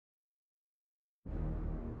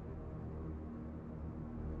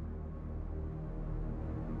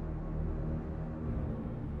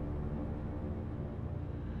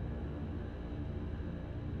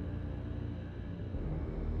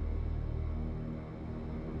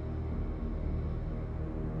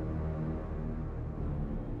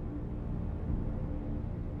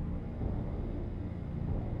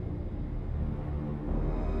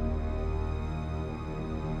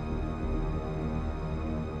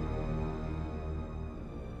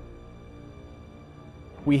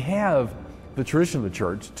We have the tradition of the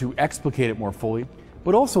church to explicate it more fully,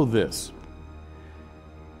 but also this.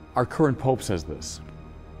 Our current Pope says this.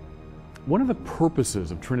 One of the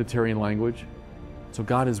purposes of Trinitarian language, so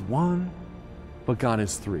God is one, but God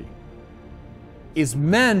is three, is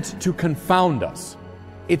meant to confound us.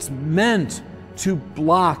 It's meant to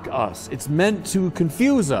block us. It's meant to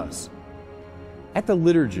confuse us. At the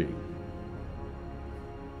liturgy,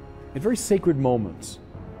 at very sacred moments,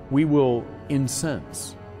 we will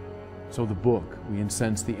incense. So the book, we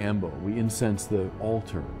incense the ambo, we incense the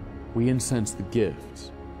altar, we incense the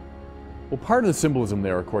gifts. Well, part of the symbolism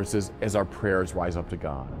there, of course, is as our prayers rise up to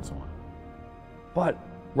God and so on. But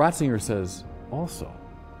Ratzinger says also,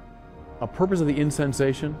 a purpose of the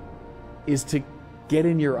incensation is to get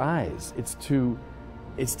in your eyes. It's to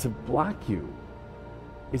block you.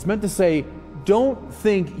 It's meant to say, don't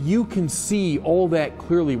think you can see all that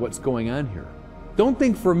clearly what's going on here. Don't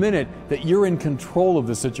think for a minute that you're in control of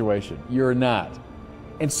the situation. You're not.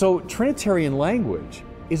 And so Trinitarian language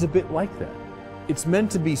is a bit like that. It's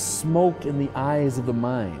meant to be smoke in the eyes of the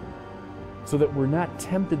mind so that we're not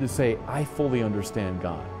tempted to say, I fully understand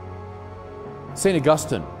God. St.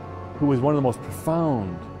 Augustine, who was one of the most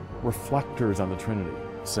profound reflectors on the Trinity,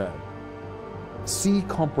 said, Si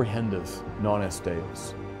comprehendus non est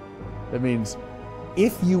Deus. That means,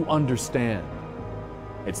 if you understand,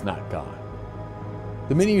 it's not God.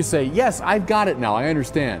 The minute you say, yes, I've got it now, I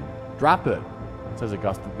understand, drop it, says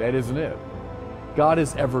Augustine, that isn't it. God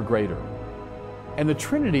is ever greater. And the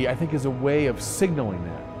Trinity, I think, is a way of signaling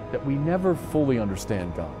that we never fully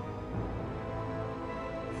understand God.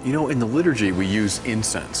 You know, in the liturgy, we use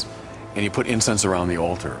incense, and you put incense around the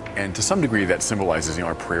altar. And to some degree, that symbolizes,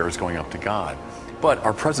 our prayers going up to God. But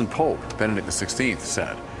our present Pope, Benedict XVI,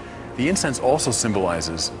 said, the incense also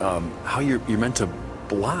symbolizes how you're meant to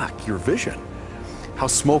block your vision. How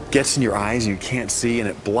smoke gets in your eyes and you can't see, and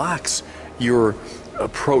it blocks your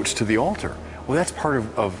approach to the altar. Well, that's part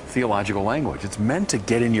of theological language. It's meant to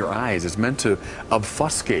get in your eyes. It's meant to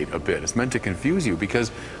obfuscate a bit. It's meant to confuse you,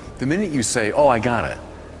 because the minute you say, oh, I got it.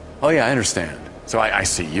 Oh, yeah, I understand. So I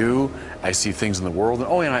see you, I see things in the world, and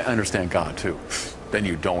oh, and I understand God too. Then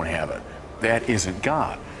you don't have it. That isn't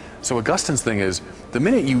God. So Augustine's thing is, the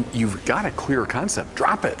minute you've got a clear concept,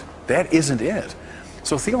 drop it. That isn't it.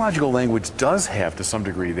 So theological language does have, to some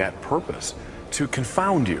degree, that purpose, to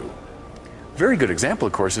confound you. Very good example,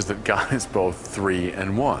 of course, is that God is both three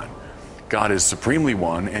and one. God is supremely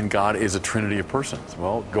one, and God is a trinity of persons.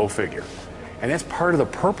 Well, go figure. And that's part of the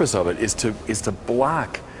purpose of it, is to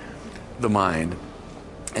block the mind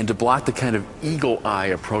and to block the kind of eagle eye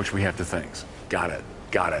approach we have to things. Got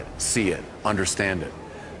it, see it, understand it.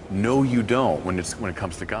 No, you don't when it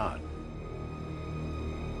comes to God.